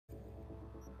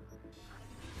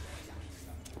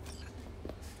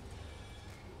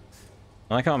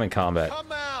I like how I'm in combat.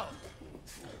 Come out!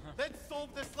 Let's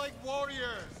solve this like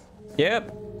warriors!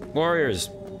 Yep. Warriors.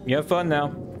 You have fun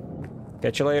now.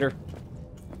 Catch you later.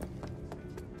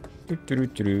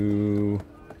 Doo-doo-doo-doo.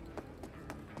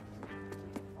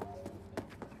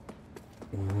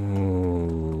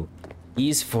 Ooh.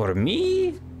 Is for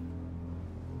me?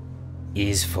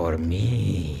 Is for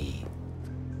me.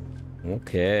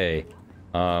 Okay.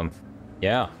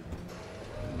 Yeah.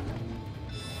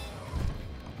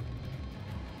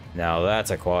 Now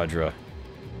that's a quadra.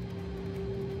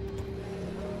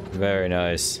 Very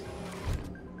nice.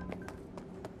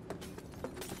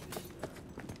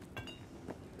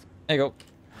 There you go.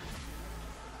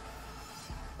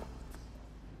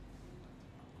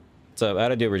 What's up?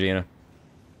 How'd I do, Regina?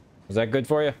 Was that good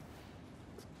for you?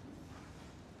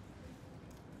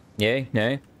 Yay?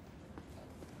 Nay?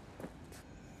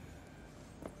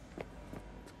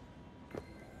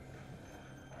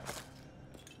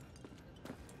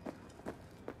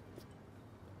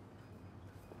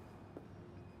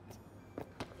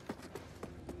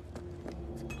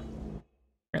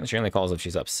 Apparently she only calls if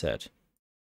she's upset.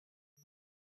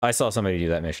 I saw somebody do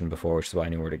that mission before, which is why I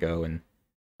knew where to go, and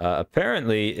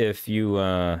apparently if you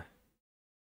run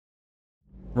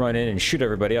in and shoot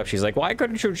everybody up, she's like, why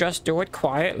couldn't you just do it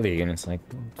quietly? And it's like,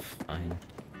 fine.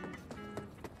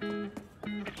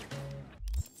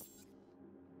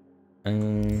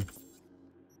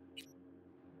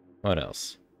 What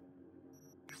else?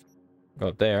 Go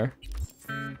up there.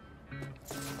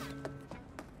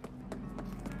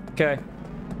 Okay.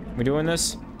 We doing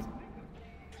this?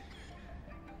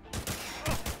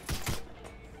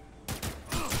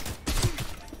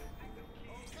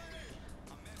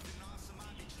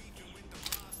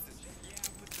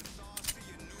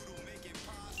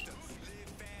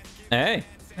 Hey,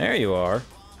 there you are.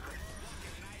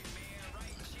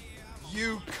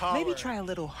 You coward. Maybe try a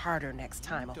little harder next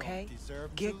time, okay?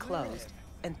 Get closed,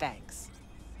 and thanks.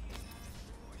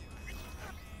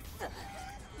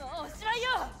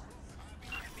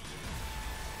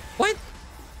 What?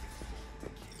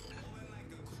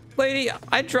 Lady,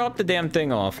 I dropped the damn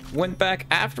thing off, went back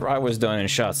after I was done and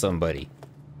shot somebody.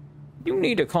 You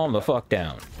need to calm the fuck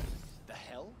down. The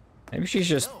hell? Maybe she's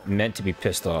just meant to be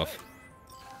pissed off.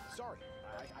 Sorry,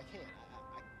 I can't.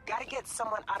 Gotta get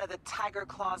someone out of the tiger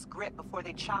claw's grip before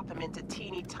they chop him into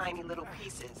teeny tiny little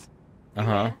pieces.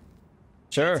 Uh-huh.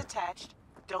 Sure. It's attached.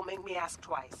 Don't make me ask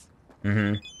twice.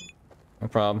 Mm-hmm. No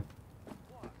problem.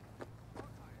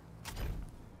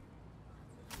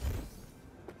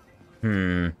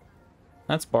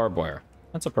 That's barbed wire.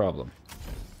 That's a problem.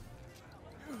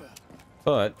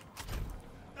 But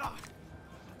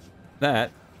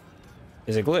that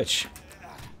is a glitch.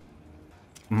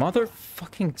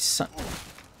 Motherfucking son.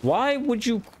 Why would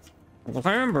you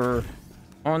clamber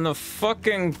on the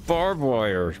fucking barbed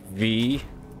wire, V?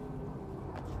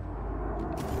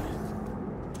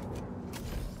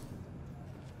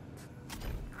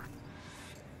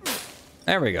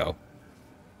 There we go.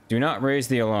 Do not raise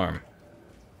the alarm.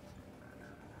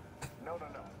 No.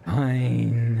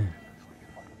 Fine.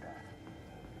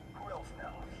 Who else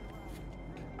knows?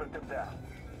 Put them down.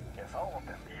 Yes, all of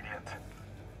them, idiot.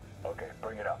 Okay,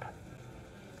 bring it up.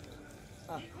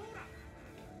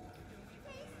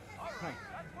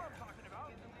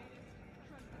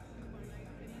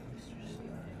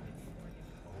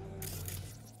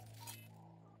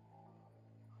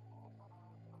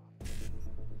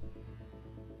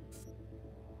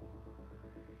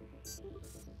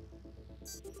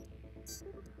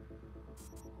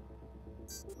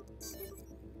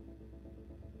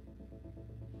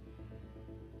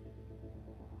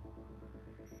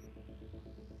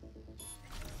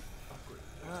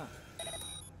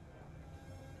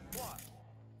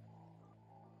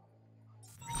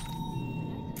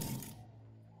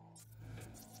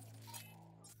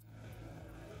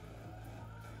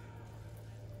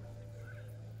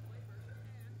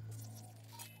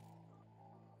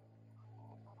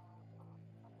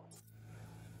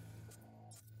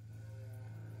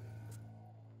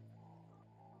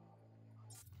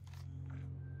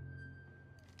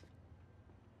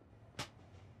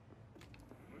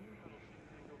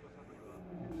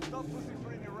 Stop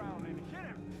pussyfooting around and hit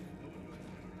him!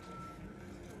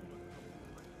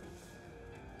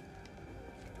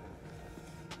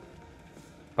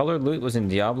 Colored loot was in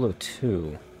Diablo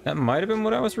 2. That might have been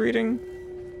what I was reading.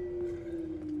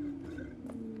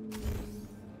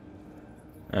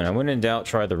 And when in doubt,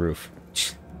 try the roof.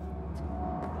 Stop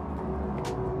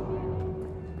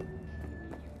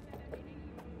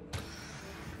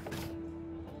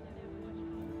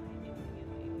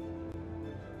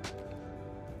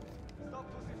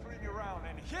pussyfooting around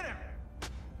and hit him!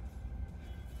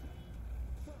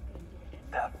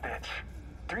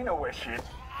 Do you know where she is?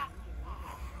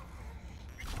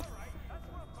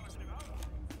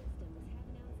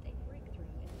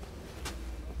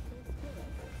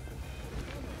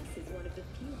 Is one of the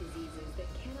few diseases that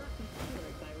cannot be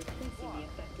cured by replacing the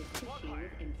affected tissue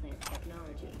with implant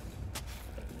technology.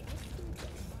 But the experts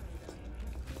at Paradigm have created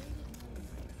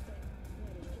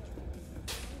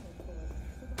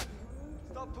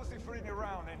Stop pussyfooting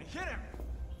around and hit him!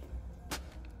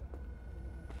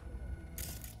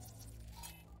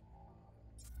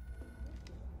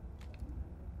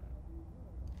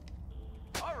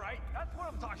 Alright, that's what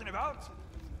I'm talking about!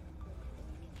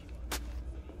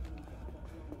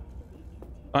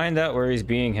 Find out where he's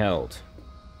being held.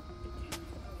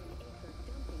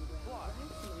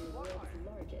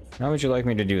 How would you like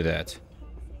me to do that?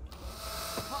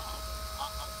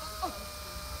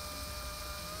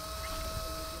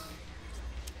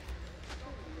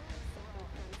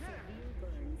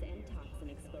 burns and toxin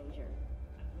exposure.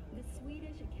 The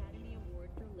Swedish Academy Award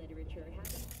for Literature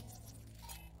has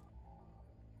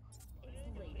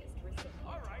its latest recipient,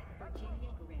 Virginia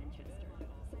Grantchester,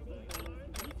 citing Ray's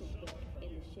recent book, In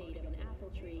the Shade of an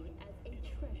Apple Tree, as a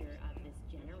treasure of this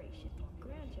generation.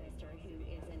 Grantchester, who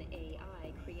is an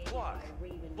AI created by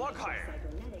Raven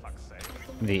Cybernetics, Fuck's sake.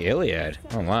 The Iliad.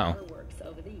 Oh wow. her works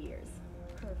over the years.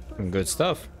 Her Some good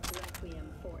stuff. Requiem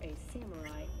for a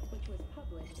Samurai, which was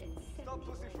published in Stop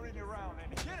pussyfooting around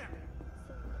and hit him!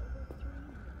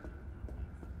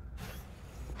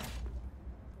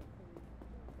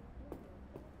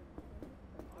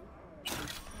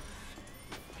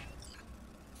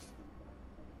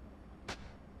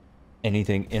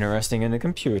 Anything interesting in the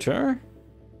computer?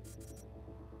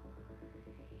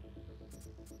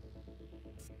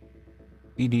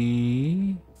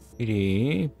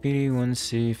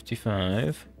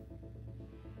 PD1C55.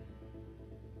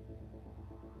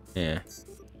 Yeah.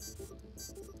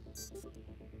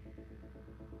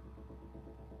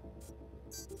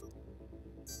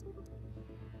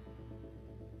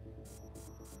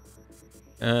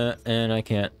 And I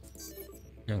can't.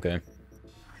 Okay.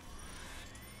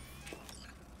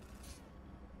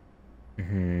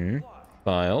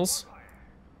 Files.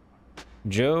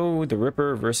 Joe the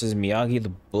Ripper versus Miyagi the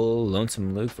Bull.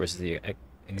 Lonesome Luke versus the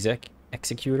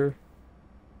Executor.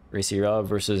 Racy Rob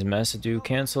versus Masadu.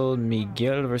 Cancelled.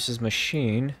 Miguel versus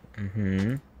Machine.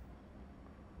 Am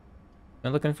I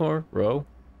looking for? Row.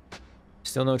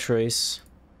 Still no trace.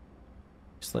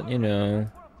 Just letting you know.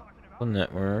 Full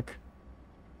network.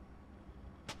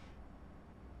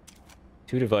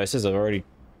 2 devices. I've already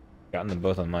gotten them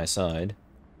both on my side.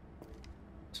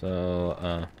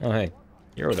 So, oh hey,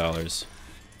 Eurodollars.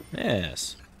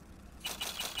 Yes.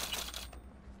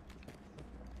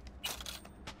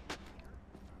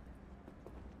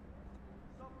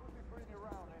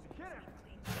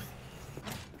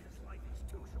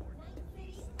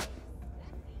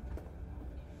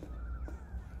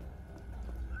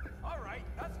 Alright,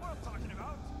 that's what I'm talking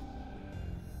about!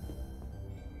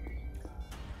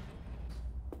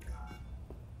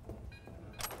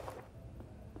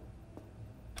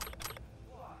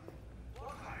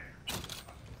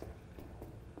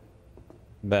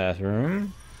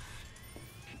 Bathroom.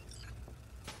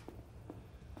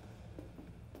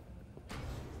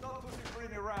 Stop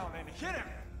pussyfooting around and hit him!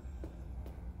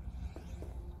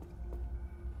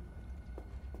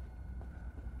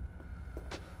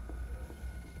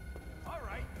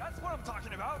 Alright, that's what I'm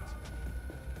talking about!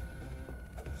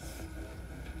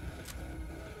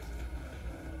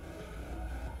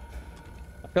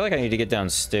 I feel like I need to get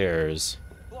downstairs.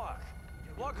 Block!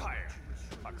 Block higher!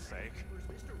 Fuck's sake.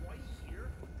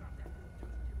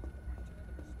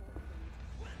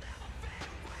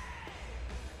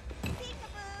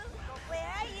 Peekaboo, where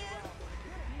are you?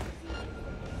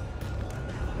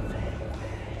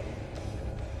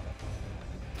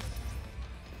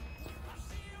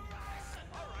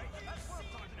 Alright, that's what I'm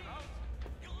talking about!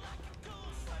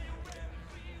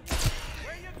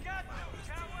 Where you got to,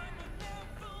 coward?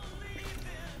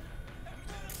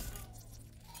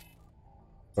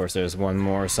 Of course, there's one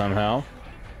more somehow.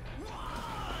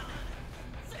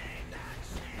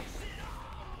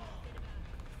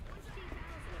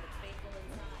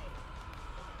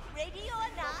 Ready or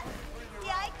not,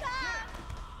 here I come!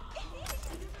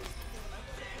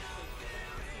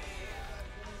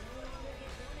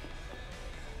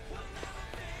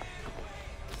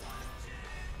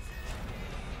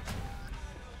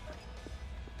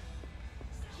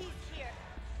 He's here.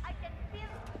 I can feel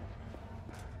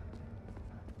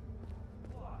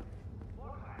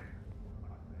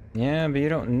Yeah, but you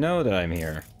don't know that I'm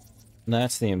here.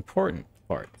 That's the important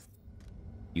part.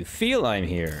 You feel I'm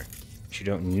here, but you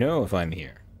don't know if I'm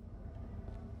here.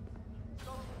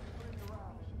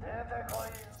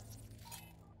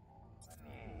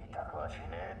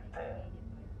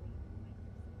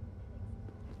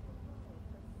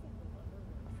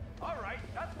 All right,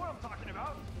 that's what I'm talking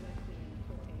about.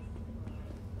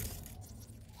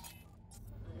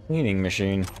 Cleaning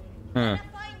machine. Huh.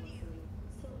 Find you.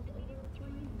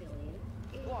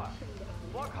 What?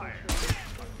 Block hire. Set in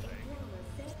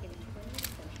 20th century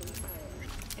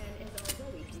Ireland and is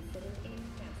already considered a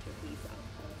masterpiece of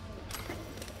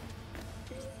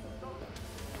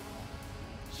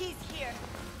He's here.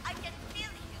 I can feel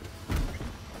him.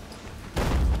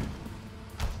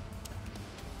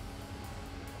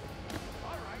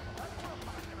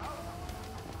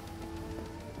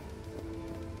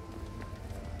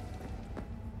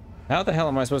 How the hell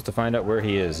am I supposed to find out where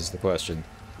he is the question.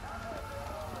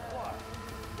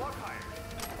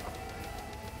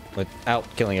 Without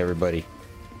killing everybody.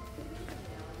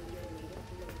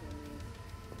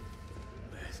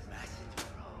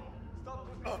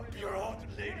 Up your old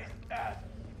lady's ass.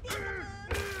 Where are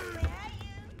you?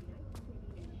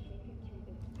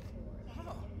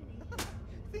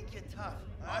 Think you're tough.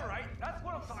 All right, that's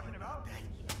what I'm talking about.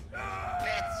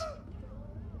 Bitch.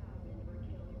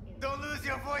 Don't lose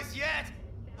your voice yet.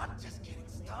 I'm just getting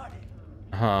started.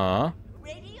 Huh?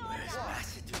 Radio Where's now.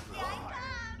 Macedonia? Here I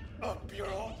come. Up your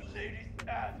old lady's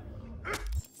ass.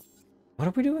 What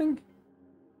are we doing?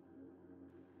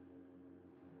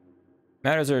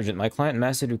 Matters urgent. My client,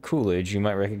 Macedo Coolidge, you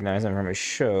might recognize him from a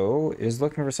show, is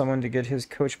looking for someone to get his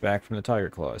coach back from the Tiger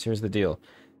Claws. Here's the deal.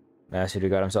 Macedo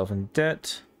got himself in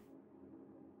debt.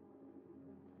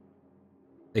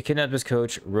 They kidnapped his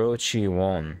coach, Ro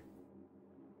Chi-won.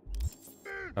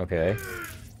 Okay.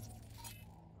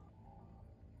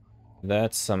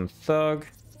 That's some thug.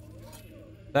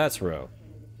 That's Ro.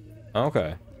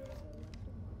 Okay.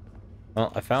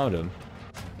 Well, I found him.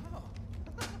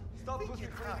 Stop pussyfooting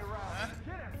around.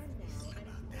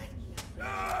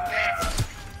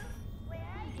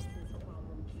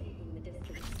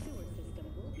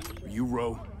 You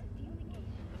Ro?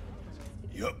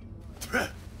 Yup.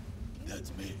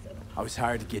 That's me. I was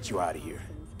hired to get you out of here.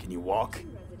 Can you walk?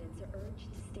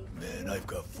 Man, I've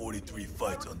got 43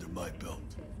 fights under my belt.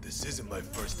 This isn't my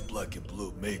first black and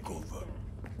blue makeover.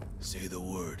 Say the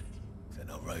word,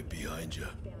 and I'll right behind you.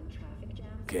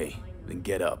 Okay, then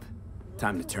get up.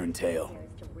 Time to turn tail.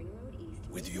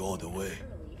 With you all the way.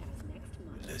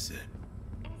 Listen,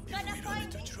 if we run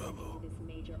into trouble,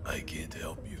 I can't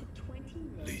help you.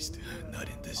 At least, not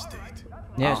in this state.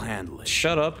 Yeah, I'll handle it.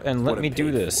 shut up and What let I me do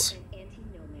paid this. for.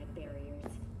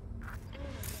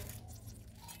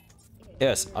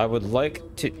 Yes, I would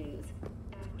like to...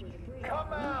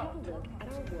 Come out.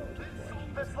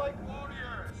 Just like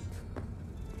warriors.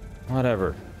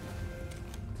 Whatever.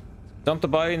 Dump the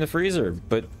body in the freezer,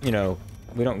 but, you know,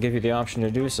 we don't give you the option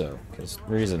to do so, because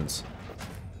reasons.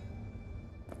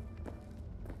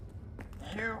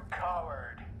 You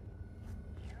coward.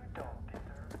 You don't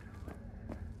deserve to.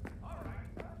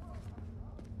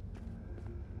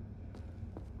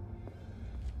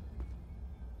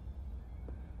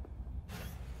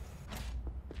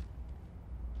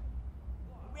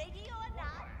 Radio or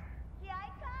not, here I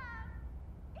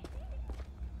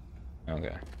come.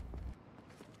 Okay.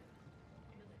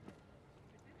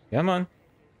 Come on.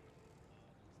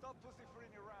 Stop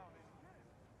pussyfooting around.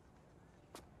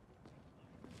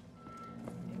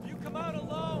 If you come out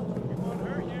alone, we won't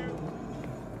hurt you.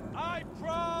 I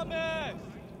promise.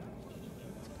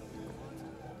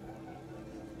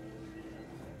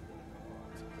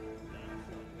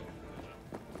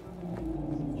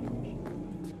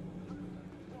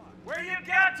 Where you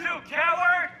got to,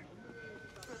 coward?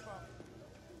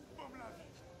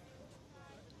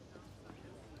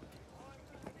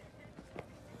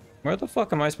 Where the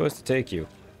fuck am I supposed to take you?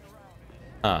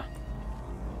 Ah.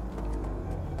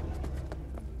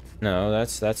 No,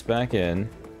 that's back in.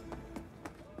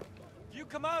 If you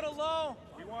come out alone,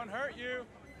 we won't hurt you.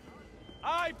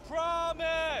 I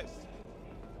promise.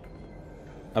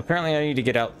 Apparently I need to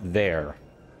get out there.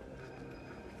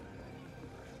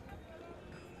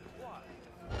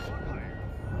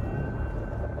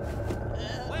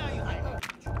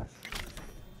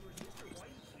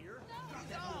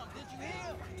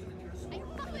 I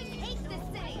fucking hate this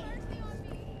city.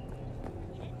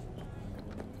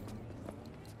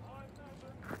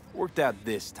 Worked out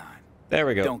this time. There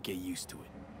we go. Don't get used to it.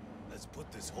 Let's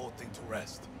put this whole thing to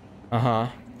rest. Uh-huh.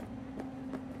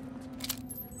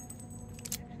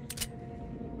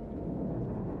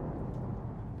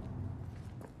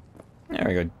 There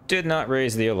we go. Did not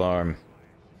raise the alarm.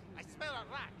 I smell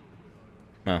a rat.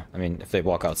 Well, I mean, if they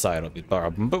walk outside, it'll be a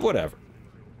problem, but whatever.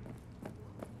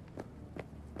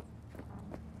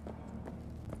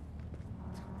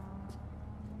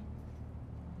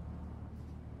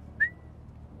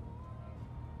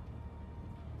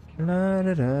 La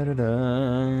da da da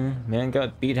da. Man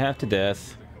got beat half to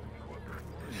death.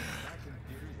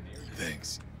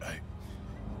 Thanks.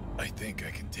 I think I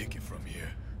can take it from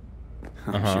here.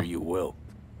 I'm sure you will.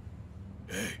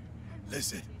 Hey,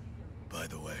 listen. By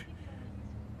the way,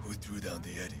 who threw down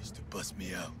the eddies to bust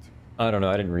me out? I don't know.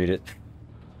 I didn't read it.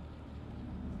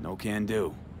 No can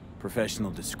do. Professional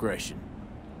discretion.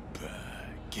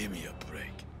 Give me a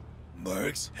break.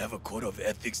 Mercs have a code of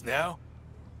ethics now?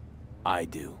 I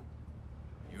do.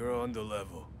 You're on the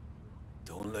level.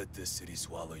 Don't let this city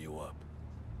swallow you up.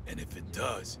 And if it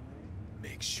does,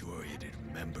 make sure it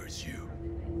remembers you.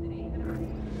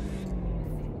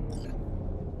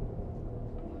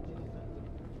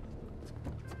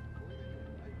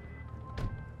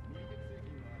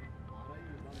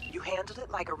 You handled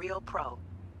it like a real pro.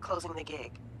 Closing the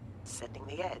gig. Sending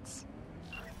the eds.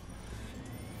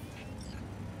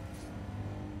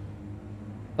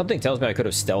 Something tells me I could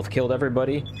have stealth killed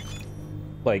everybody.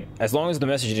 Like, as long as the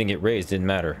message didn't get raised, didn't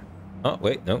matter. Oh,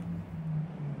 wait, nope.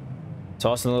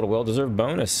 Tossing a little well-deserved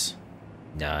bonus.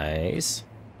 Nice.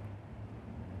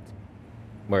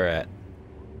 Where at?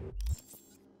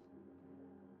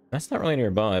 That's not really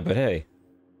nearby, but hey.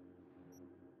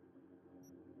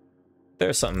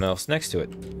 There's something else next to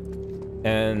it.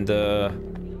 And,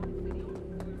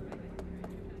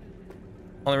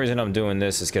 only reason I'm doing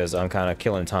this is because I'm kind of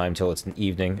killing time till it's an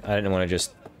evening. I didn't want to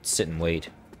just sit and wait.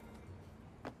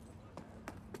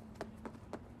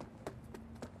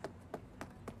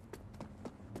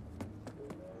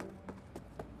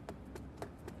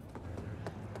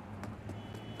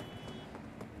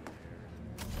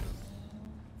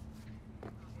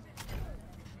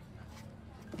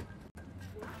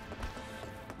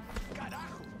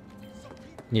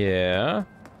 Yeah.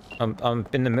 I'm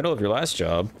in the middle of your last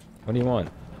job. What do you want?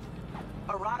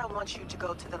 Arata wants you to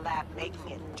go to the lab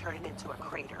making it and turn it into a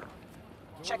crater.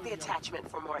 Check the attachment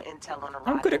for more intel on Arata.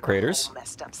 I'm good at craters.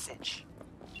 Messed up sitch.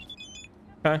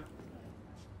 Okay.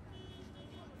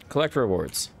 Collect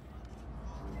rewards.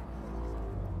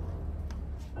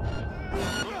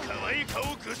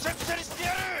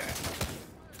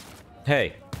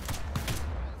 Hey.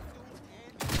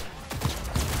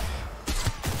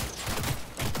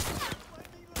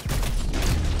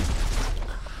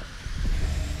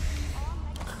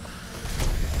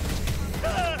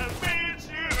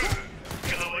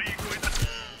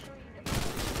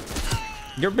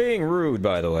 You're being rude,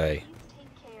 by the way.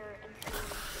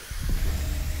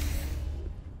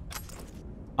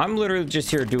 I'm literally just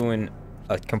here doing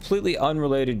a completely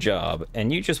unrelated job,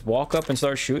 and you just walk up and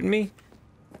start shooting me?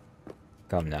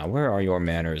 Come now, where are your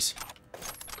manners?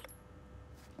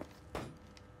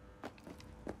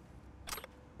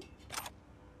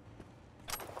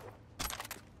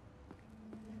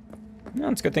 No,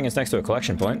 it's a good thing it's next to a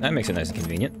collection point. That makes it nice and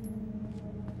convenient.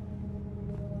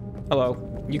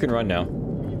 Hello, you can run now.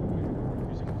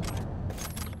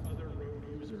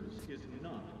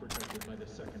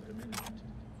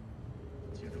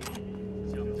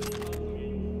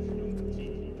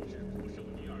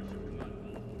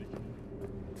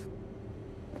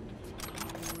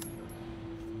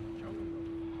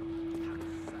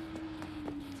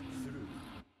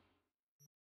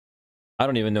 I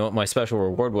don't even know what my special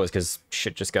reward was because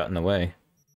shit just got in the way.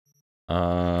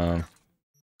 Yeah.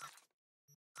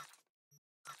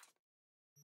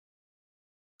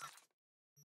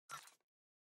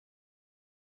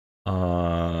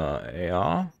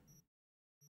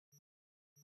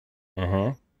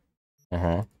 Uh-huh.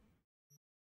 Uh-huh.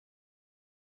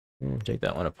 Take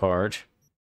that one apart.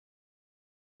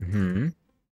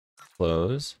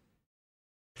 Close.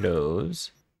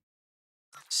 Close.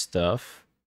 Stuff.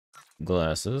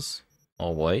 Glasses.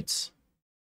 All whites.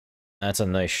 That's a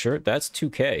nice shirt. That's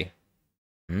 2K.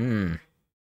 I am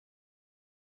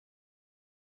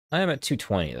at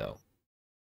 220, though.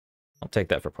 I'll take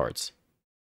that for parts.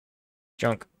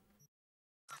 Junk.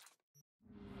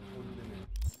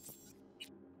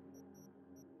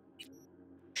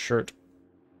 Shirt.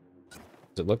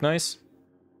 Does it look nice?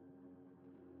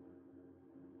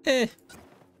 Eh.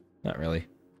 Not really.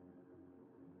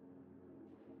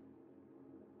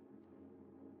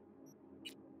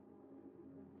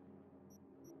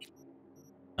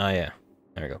 Oh, yeah.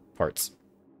 There we go. Parts.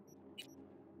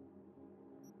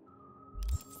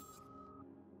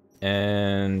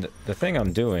 And the thing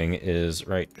I'm doing is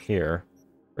right here.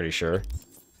 Pretty sure.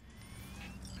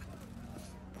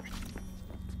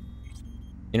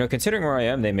 You know, considering where I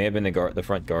am, they may have been the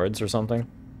front guards or something.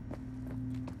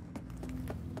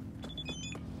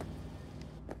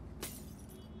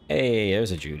 Hey,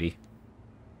 there's a Judy.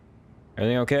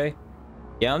 Everything okay?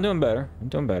 Yeah, I'm doing better. I'm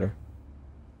doing better.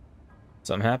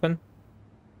 Something happen?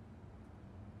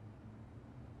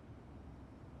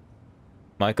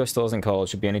 Micah still hasn't called.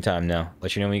 Should be any time now.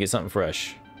 Let you know when you get something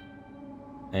fresh.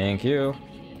 Thank you.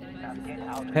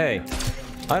 Hey,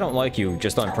 I don't like you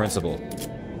just on principle.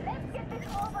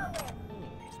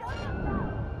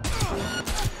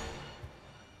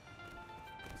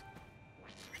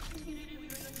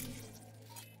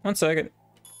 One second.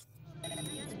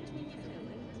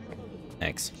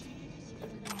 Thanks.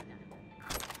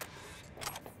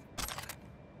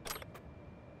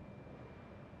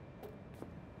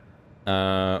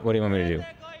 What do you want me to do?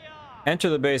 Enter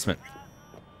the basement.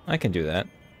 I can do that.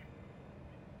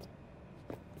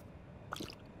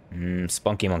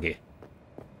 Spunky monkey.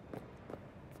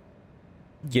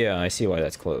 Yeah, I see why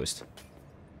that's closed.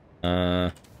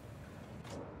 Oh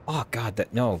god,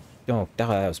 no,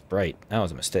 that was bright. That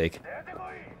was a mistake.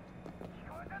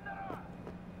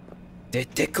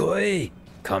 Detekoi!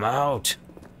 Come out!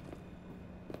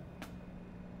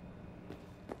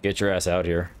 Get your ass out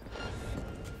here.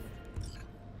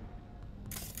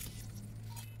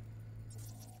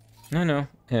 No,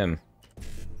 him.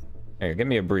 Here, give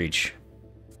me a breach.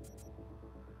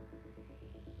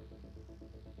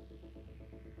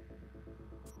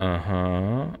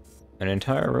 Uh-huh. An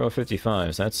entire row of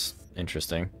 55s. That's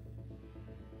interesting.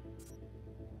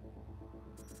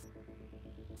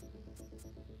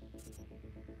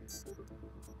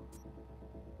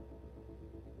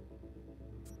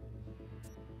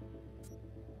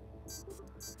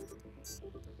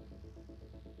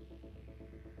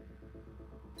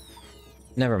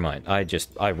 Never mind.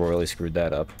 I royally screwed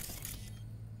that up.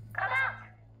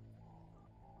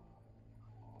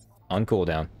 On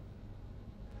cooldown.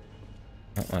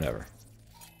 Oh, whatever.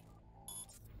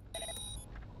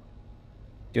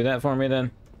 Do that for me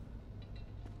then.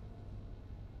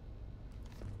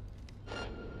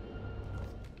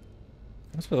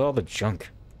 What's with all the junk?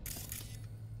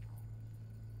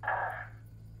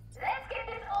 Let's get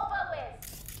this over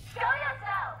with. Show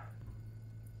yourself.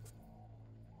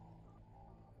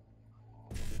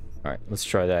 Alright, let's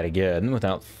try that again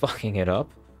without fucking it up.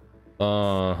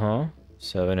 Uh-huh.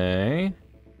 7A.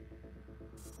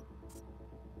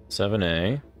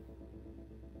 7A.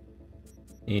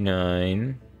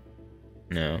 E9.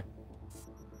 No.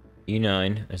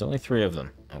 E9. There's only 3 of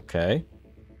them. Okay.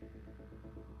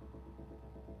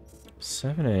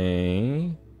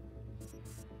 7A.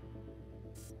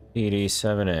 ED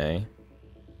 7A.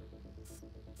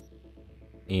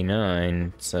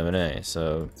 E9 7A.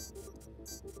 So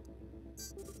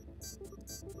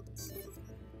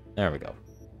there we go.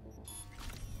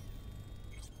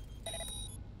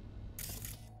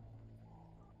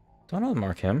 Don't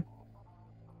unmark him.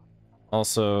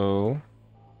 Also,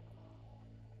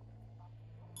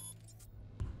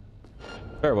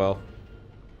 farewell.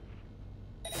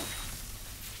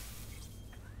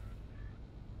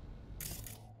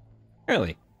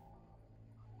 Really?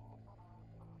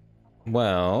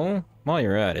 Well, while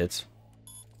you're at it.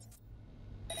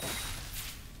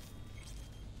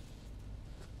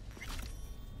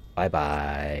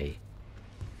 Bye-bye.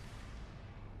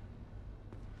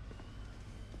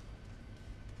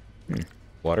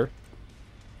 Water.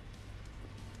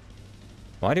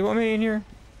 Why do you want me in here?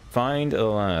 Find a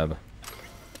lab.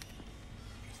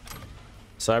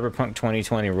 Cyberpunk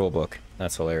 2020 rulebook.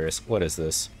 That's hilarious. What is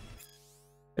this?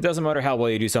 It doesn't matter how well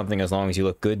you do something as long as you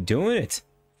look good doing it.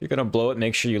 If you're gonna blow it,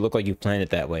 make sure you look like you planned it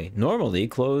that way. Normally,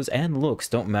 clothes and looks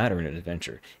don't matter in an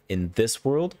adventure. In this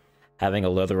world, having a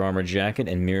leather armor jacket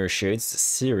and mirror shades is a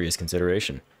serious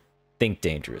consideration. Think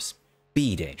dangerous.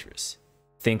 Be dangerous.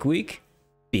 Think weak.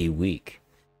 Be weak.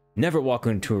 Never walk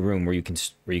into a room where you can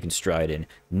stride in.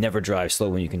 Never drive slow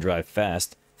when you can drive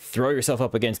fast. Throw yourself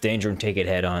up against danger and take it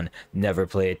head on. Never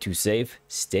play it too safe.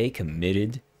 Stay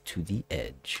committed to the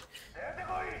edge.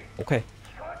 Okay.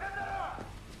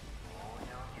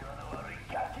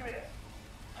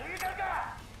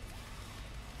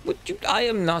 I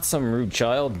am not some rude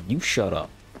child. You shut up.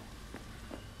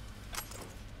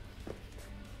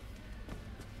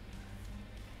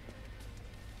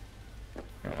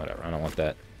 Oh, whatever. I don't want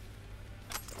that.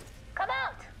 Come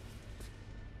out.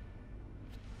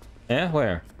 Yeah,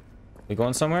 where? We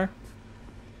going somewhere?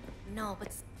 No, but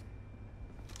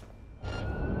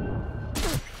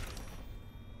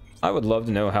I would love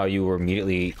to know how you were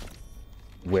immediately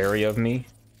wary of me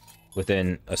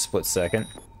within a split second.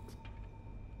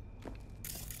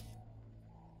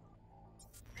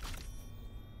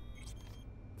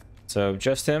 So,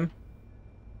 just him?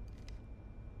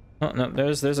 Oh, no,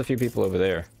 there's a few people over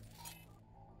there.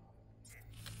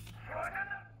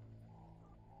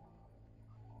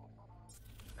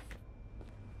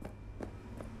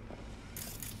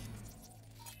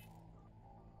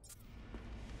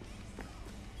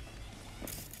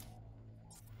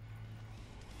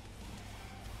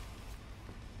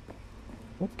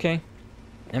 Okay.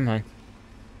 Never mind.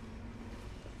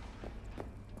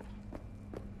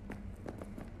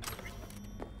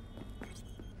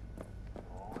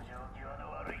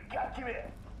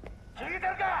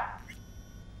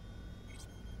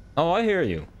 Oh, I hear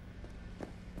you.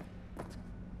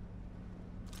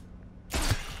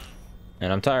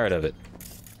 And I'm tired of it.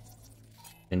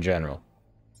 In general.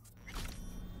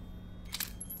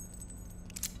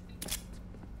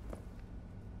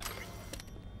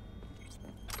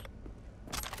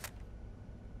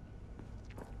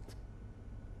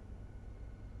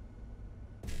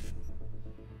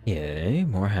 Yay,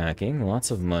 more hacking, lots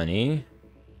of money.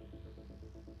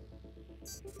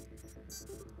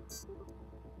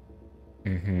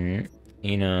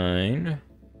 E9.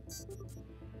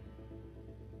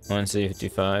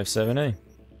 1C55, 7A.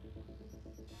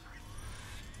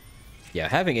 Yeah,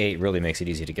 having 8 really makes it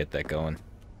easy to get that going.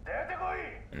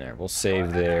 And there, we'll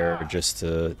save there just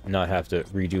to not have to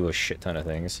redo a shit ton of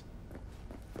things.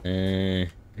 Yeah.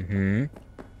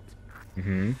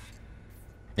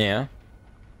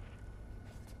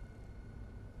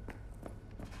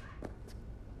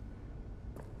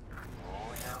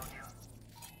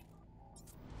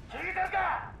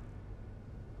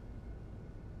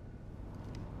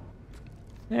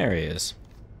 There he is.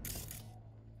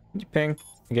 Can you ping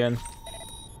again?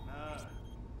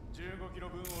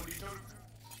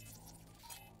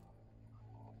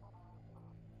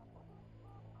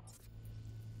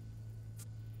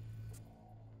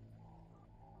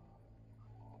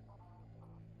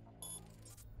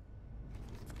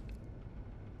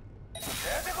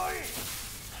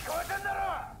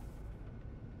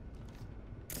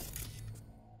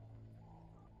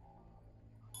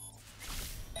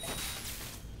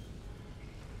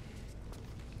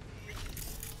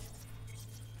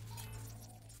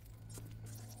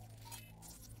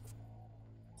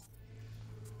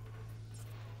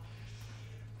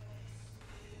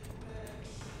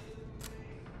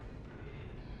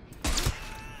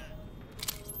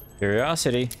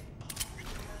 Curiosity.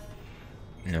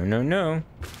 No, no, no.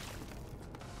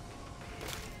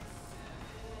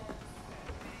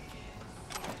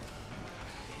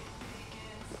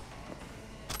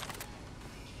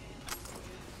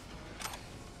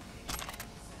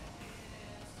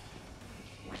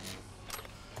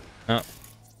 Oh.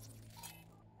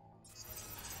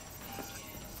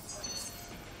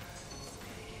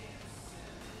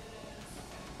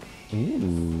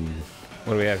 Ooh.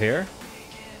 What do we have here?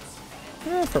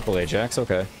 Purple Ajax,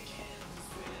 okay.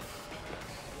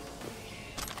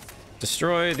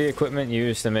 Destroy the equipment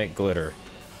used to make glitter.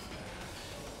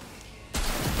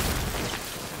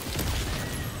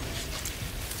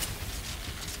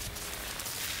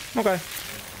 Okay.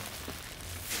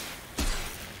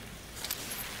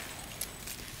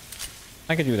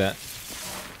 I could do that.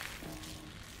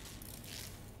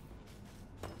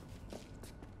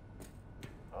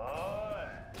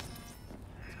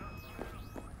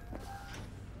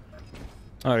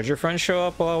 Oh, did your friend show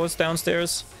up while I was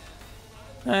downstairs?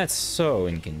 That's so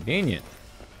inconvenient.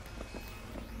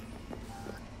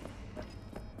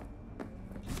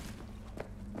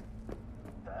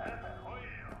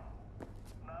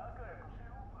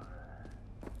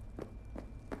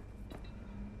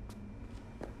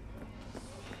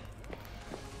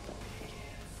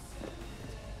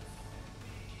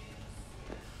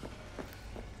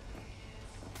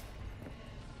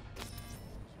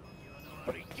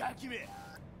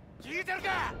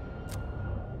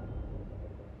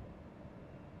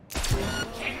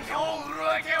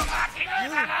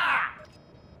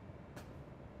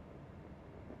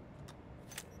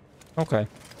 Okay.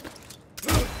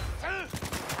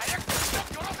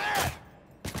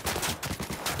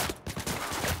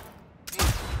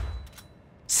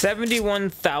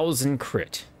 71,000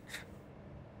 crit.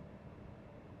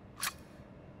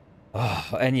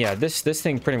 Oh, and yeah, this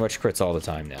thing pretty much crits all the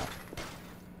time now.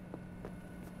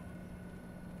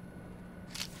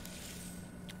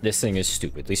 This thing is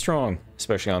stupidly strong,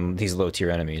 especially on these low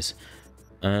tier enemies.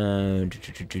 1C,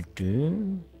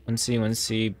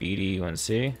 1C, BD,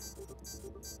 1C.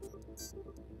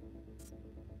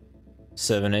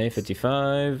 7A,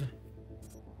 55.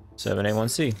 7A,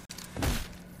 1C.